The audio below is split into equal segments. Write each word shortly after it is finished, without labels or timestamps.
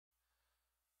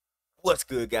What's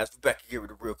good, guys? We're back here with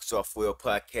the Real Software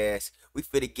Podcast. We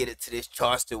finna get into this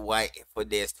Charleston White and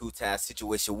Finesse two-time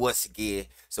situation once again.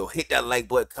 So hit that like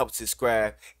button, comment,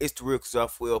 subscribe. It's the Real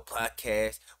Software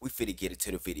Podcast. We finna get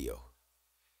into the video.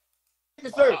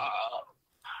 Yes, sir.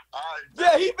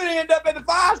 Yeah, he finna end up at the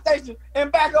fire station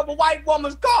and back up a white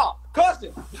woman's car,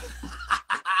 cussing.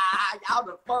 Y'all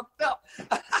done fucked up.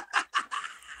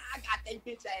 I got that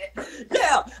bitch ass.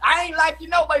 Yeah, I ain't like you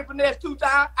nobody finesse two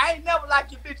times. I ain't never like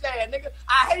your bitch ass, nigga.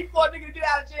 I hate for a nigga to get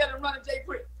out of jail and run a J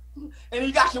Prick. And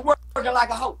he got you working like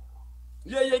a hoe.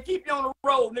 Yeah, keep you on the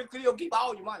road, nigga, because he'll keep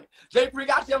all your money. J Prick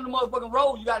got you on the motherfucking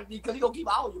road, you gotta be, because he gonna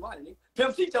keep all your money, nigga.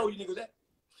 Pimp C told you niggas that.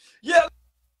 Yeah,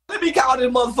 let me call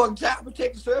this motherfucking child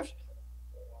protective service.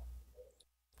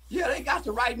 Yeah, they got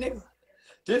the right nigga.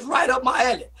 This right up my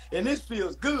alley. And this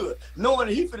feels good, knowing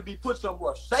that he finna be put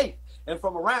somewhere safe. And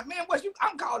from around, man,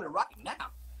 I'm calling right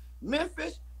now.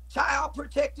 Memphis Child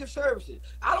Protective Services.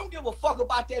 I don't give a fuck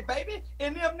about that baby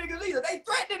and them niggas either. They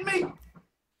threatening me.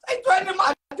 They threatening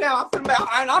my town.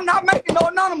 I'm not making no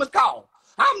anonymous call.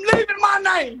 I'm leaving my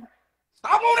name.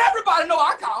 I want everybody to know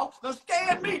I call. Don't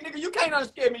scare me, nigga. You can't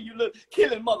unscare me, you little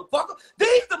killing motherfucker.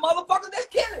 These the motherfuckers that's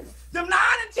killing. Them 9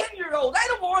 and 10-year-olds. They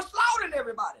the ones slaughtering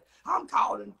everybody. I'm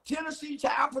calling Tennessee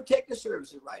Child Protective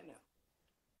Services right now.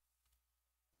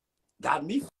 Got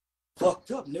me fucked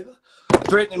up, nigga.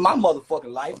 Threatening my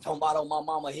motherfucking life. Talking about on my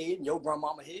mama head and your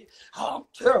grandmama head. Oh, I'm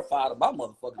terrified of my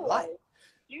motherfucking life.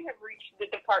 You have reached the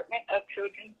Department of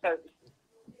Children's Services.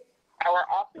 Our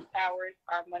office hours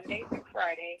are Monday through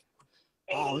Friday,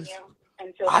 8 a.m.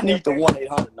 until I need the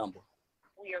 1-800 number.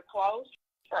 We are closed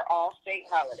for all state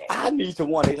holidays. I need the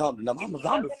 1-800 number.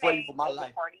 I'm afraid for my life.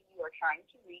 The party you are trying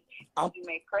to reach, you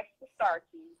may press the star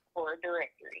key for a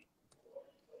directory.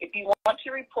 If you want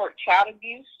to report child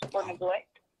abuse or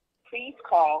neglect, please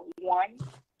call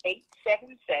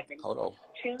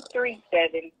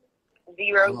 1-877-237-0000.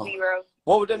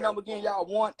 What was that number again, y'all?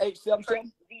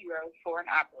 1-877? For an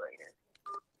operator.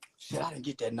 Shit, I didn't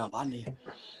get that number. I need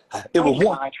it was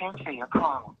one. Transfer your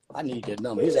call. I need that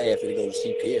number. His ass finna go to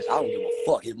CPS. I don't give a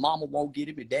fuck. His mama won't get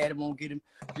him. His daddy won't get him.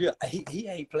 Yeah, he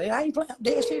ain't playing. I ain't playing. I'm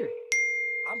dead serious.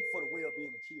 I'm for the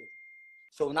well-being of children.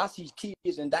 So when I see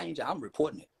kids in danger, I'm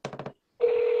reporting it.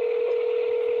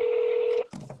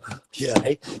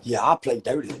 Yeah, I play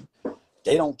dirty.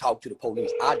 They don't talk to the police.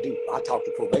 I do. I talk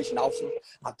to probation officers.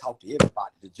 I talk to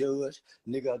everybody. The judge,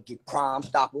 nigga, the crime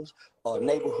stoppers,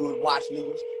 neighborhood watch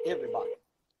leaders, everybody.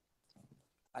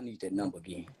 I need that number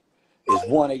again. It's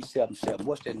 1-877.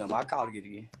 What's that number? I call it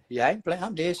again. Yeah, I ain't playing.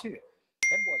 I'm dead serious.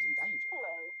 That boy's in danger.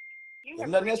 Hello. If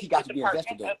nothing else, he got to be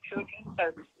investigated.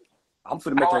 I'm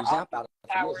finna make an example out of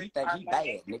him. He think he bad,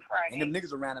 nigga. And them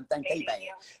niggas around him think they bad.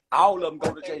 All of them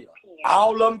go to jail.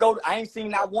 All of them go to, I ain't seen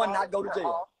not one not go to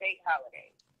jail.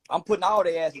 I'm putting all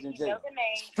their asses in jail.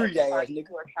 Street ass, nigga.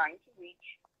 You are trying to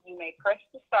reach, you may press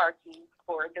the star key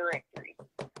for a directory.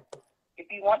 If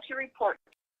you want to report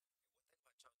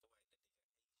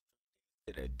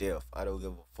To death, I don't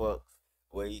give a fuck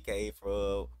where you came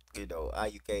from, how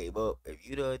you came up. If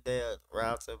you done there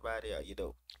around somebody or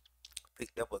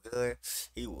picked up a gun,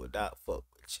 he will not fuck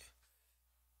with you.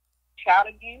 Child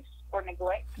abuse or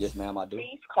neglect? Yes, ma'am, I do.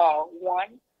 Please call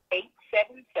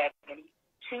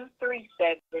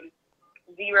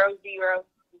 1-877-237-0004.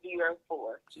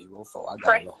 04. I got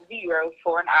Press it. 0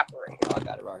 for an operator. I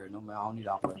got it right here. No, man, I don't need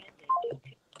operator.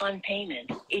 On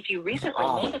payment. If you recently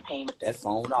made a payment. That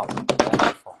phone off.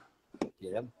 That phone.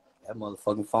 Yeah, that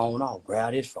motherfucking phone off.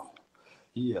 Grab this phone.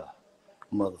 Yeah,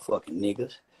 motherfucking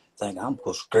niggas. Think I'm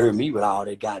gonna scare me with all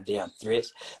that goddamn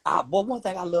threats. But one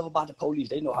thing I love about the police,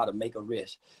 they know how to make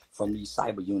arrests from these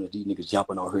cyber units. These niggas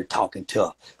jumping on here talking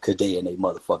tough because they in their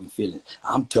motherfucking feelings.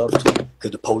 I'm tough too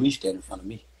because the police stand in front of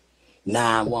me.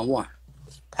 911.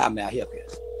 How may I help you?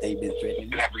 They've been threatening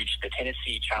me. You have reached the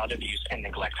Tennessee Child Abuse and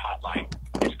Neglect Hotline.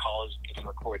 This call is being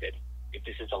recorded. If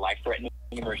this is a life-threatening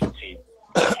emergency,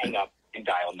 hang up and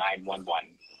dial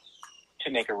 911. To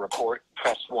make a report,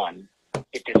 press 1.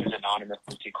 If this is an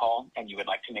non-emergency call and you would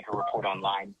like to make a report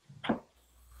online,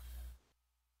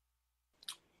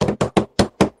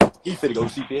 He finna go to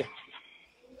CPS.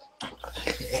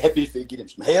 That bitch finna get him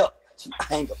some help, some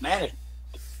anger management.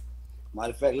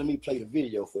 Matter of fact, let me play the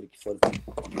video for the people. Thank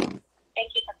you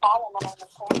for calling. My name is Sam.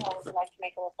 Would you like to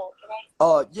make a report today?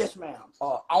 Yes, ma'am.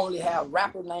 I only have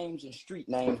rapper names and street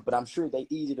names, but I'm sure they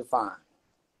easy to find.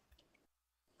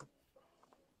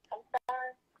 I'm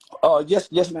sorry?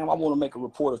 Yes, ma'am. I want to make a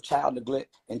report of child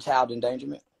neglect and child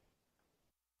endangerment.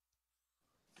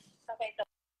 Okay, so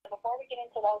before we get into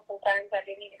to those concerns, I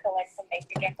do need to collect some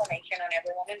basic information on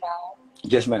everyone involved.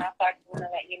 Yes, ma'am. Also, I just want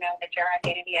to let you know that your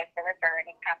identity as the referring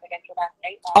is confidential by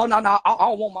state law. Oh, no, I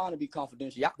don't want mine to be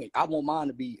confidential. I want mine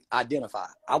to be identified.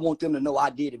 I want them to know I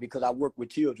did it because I work with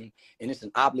children, and it's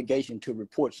an obligation to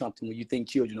report something when you think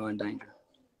children are in danger.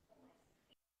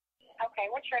 Okay,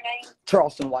 what's your name?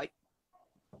 Charleston White.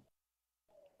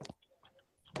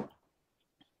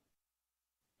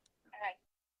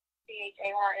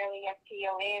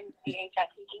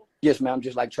 CHARLESTONCHITT? Yes, ma'am,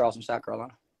 just like Charleston, South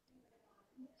Carolina.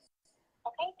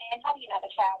 Okay, and how do you know the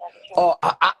child?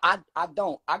 I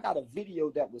don't. I got a video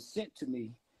that was sent to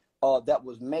me that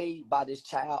was made by this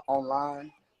child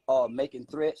online making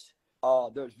threats.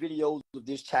 There's videos of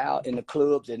this child in the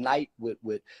clubs at night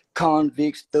with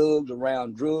convicts, thugs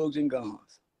around drugs and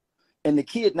guns. And the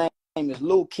kid name is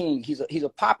Lil King. He's a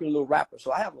popular little rapper.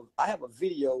 So I have a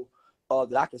video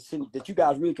that I can send that you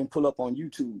guys really can pull up on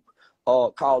YouTube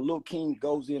called Lil King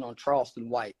Goes In on Charleston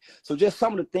White. So just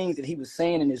some of the things that he was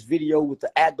saying in this video with the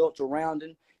adults around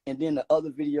him, and then the other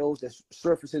videos that's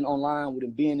surfacing online with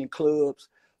him being in clubs,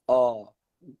 were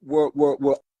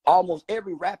almost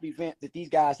every rap event that these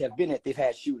guys have been at, they've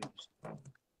had shootings. Okay,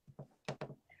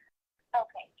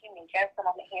 give me just a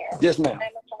moment here. Yes, ma'am.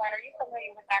 Mr. White, are you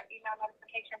familiar with our email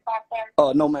notification process?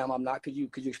 No, ma'am, I'm not. Could you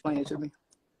explain it to me?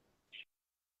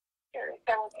 Sure.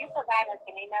 So if you provide us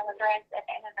an email address, at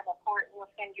the end of the report, we'll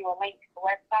send you a link to the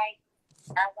website,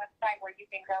 our website, where you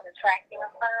can go to track your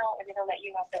referral, and it'll let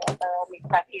you know if the referral meets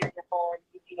criteria for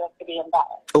you to be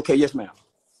involved. Okay, yes, ma'am.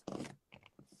 All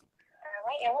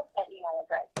right, and what's that email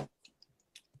address?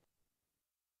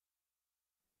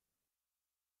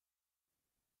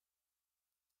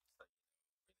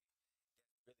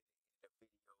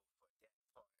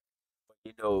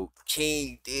 You know,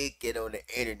 King did get on the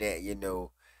internet, you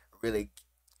know, really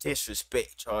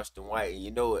disrespect Charleston White. And you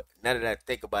know, now that I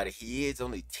think about it, he is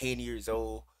only 10 years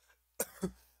old.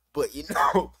 But you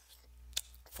know,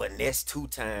 finesse 2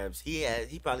 times. He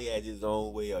probably has his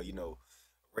own way of, you know,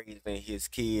 raising his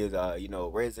kids, you know,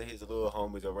 raising his little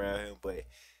homies around him. But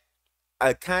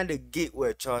I kind of get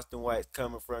where Charleston White's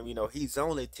coming from. You know, he's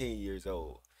only 10 years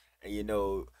old. And, you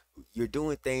know, you're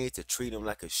doing things to treat him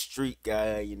like a street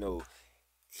guy. You know,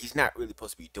 he's not really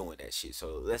supposed to be doing that shit.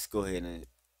 So let's go ahead and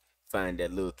find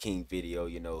that Lil King video.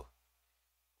 You know,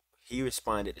 he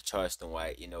responded to Charleston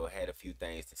White, you know, had a few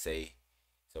things to say.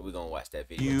 So we're going to watch that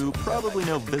video. You probably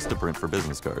know Vistaprint for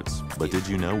business cards, but did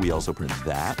you know we also print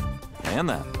that, and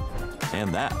that,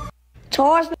 and that?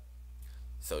 Charleston.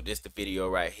 So this the video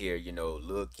right here. You know,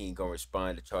 Lil King gonna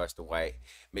respond to Charleston White.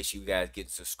 Make sure you guys get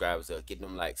subscribers up, getting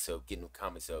them likes up, getting them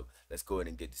comments up. Let's go ahead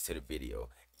and get this to the video.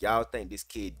 Y'all think this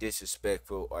kid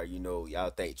disrespectful, or you know,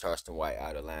 y'all think Charleston White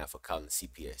out of line for calling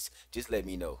CPS? Just let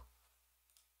me know.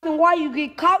 Why you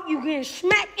get caught, you getting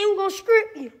smacked, and we gonna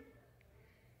strip you.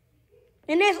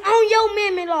 And that's on your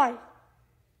memory life.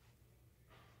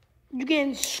 You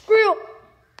getting stripped.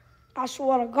 I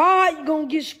swear to God, you gonna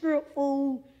get stripped,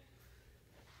 fool.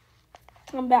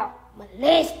 Talking about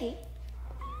molested.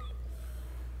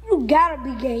 You gotta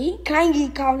be gay. He can't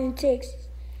get caught in Texas.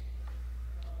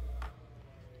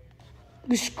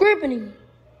 You stripping him.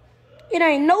 It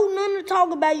ain't nothing to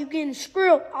talk about you getting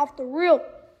stripped off the rip.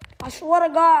 I swear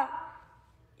to God,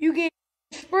 you get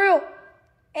stripped.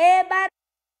 Everybody.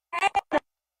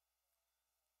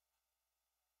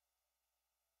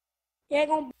 You're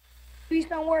gonna be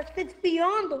somewhere 6 feet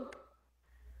under.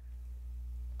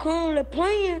 Currently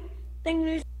playing, thinking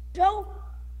this joke.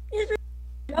 It's a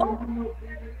joke. Come on.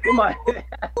 Fool,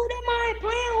 that mind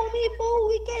playing with me, fool.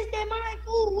 We catch that mind,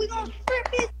 fool. We gonna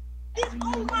strip this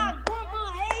on my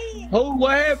grandma's head. Who?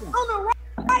 What happened? On the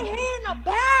right hand, the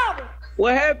Bible.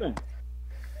 What happened?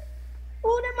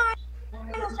 Fool, that mind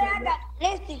gonna say I got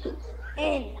lessons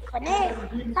and finesse. So,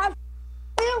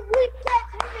 if we catch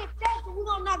him in Texas, we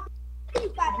gonna knock the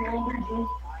teeth out of him.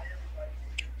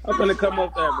 I'm gonna come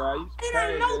up there, bro. You It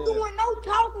ain't no doing, no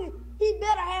talking. He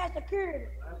better have security.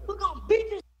 We're gonna beat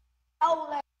this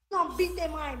old ass. We're gonna beat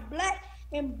that man black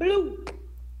and blue.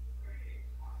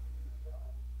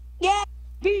 Yeah,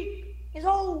 beat. It's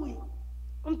over with.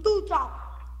 I'm through talking.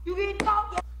 You get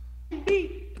caught, yeah,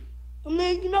 beat. I'm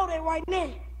letting you know that right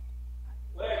now.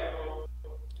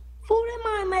 Fool, that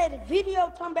man made a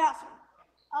video talking about some,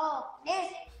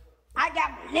 this. I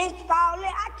got my list all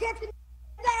that. I catch it.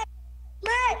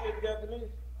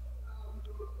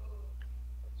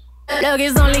 Look,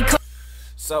 it's only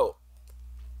So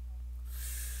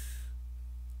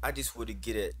I just want to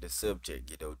get at the subject.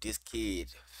 You know, this kid,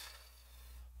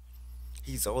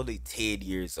 he's only 10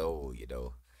 years old. You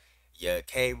know, you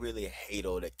can't really hate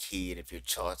on a kid if you're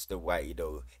Charleston White. You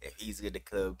know, if he's in the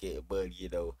club getting money, you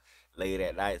know, late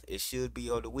at night. It should be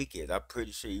on the weekends. I'm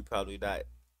pretty sure you probably not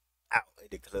out in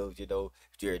the clubs,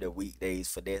 during the weekdays.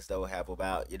 Finesse don't have them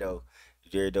out,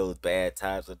 during those bad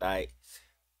times of night.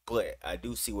 But I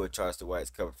do see where Charleston White's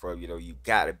coming from. You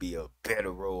gotta be a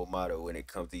better role model when it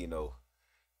comes to,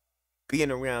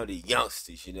 being around the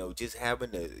youngsters, just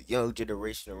having the young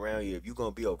generation around you. If you're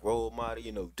gonna be a role model,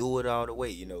 do it all the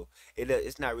way.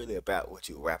 It's not really about what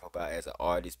you rap about as an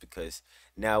artist, because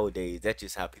nowadays that's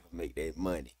just how people make their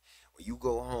money. When you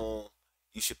go home,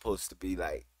 you supposed to be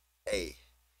like, hey,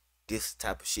 this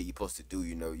type of shit you supposed to do.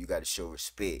 You got to show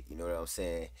respect. You know what I'm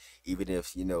saying? Even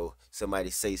if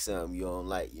somebody say something you don't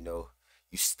like, you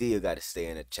still got to stay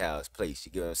in a child's place.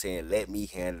 You get what I'm saying? Let me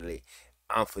handle it.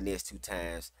 I'm finesse two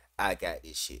times. I got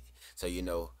this shit. So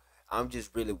I'm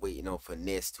just really waiting on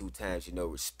finesse two times.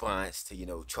 Response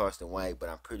to Charleston White, but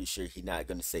I'm pretty sure he's not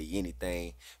gonna say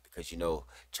anything, because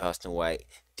Charleston White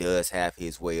does have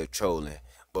his way of trolling.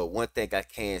 But one thing I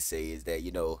can say is that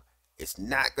it's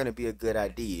not gonna be a good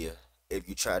idea if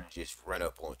you try to just run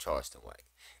up on Charleston White.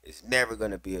 It's never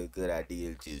gonna be a good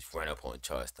idea to just run up on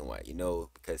Charleston White,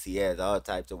 because he has all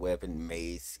types of weapons,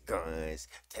 mace, guns,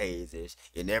 tasers.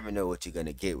 You never know what you're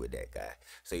gonna get with that guy.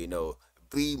 So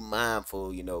be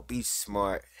mindful, be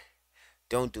smart.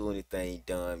 Don't do anything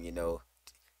dumb,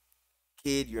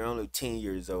 Kid, you're only 10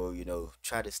 years old,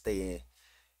 try to stay in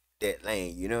that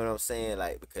lane, you know what I'm saying?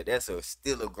 Like, because that's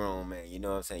still a grown man, you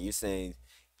know what I'm saying? You're saying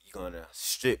you're gonna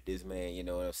strip this man, you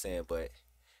know what I'm saying? But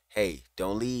hey,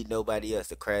 don't lead nobody else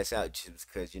to crash out just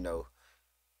because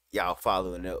y'all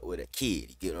following up with a kid.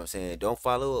 You get what I'm saying? Don't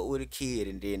follow up with a kid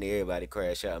and then everybody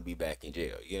crash out and be back in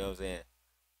jail. You know what I'm saying?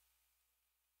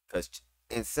 Because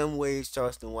in some ways,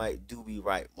 Charleston White do be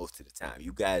right most of the time.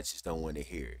 You guys just don't want to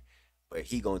hear it. But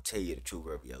he gonna tell you the truth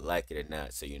whether you like it or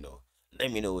not. So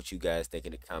let me know what you guys think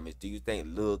in the comments. Do you think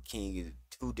Lil King is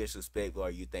too disrespectful, or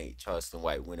you think Charleston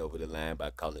White went over the line by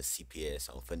calling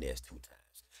CPS on finesse two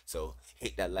times? So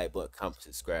hit that like button, comment,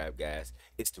 subscribe, guys.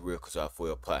 It's the Real Cause Off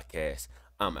Podcast.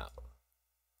 I'm out.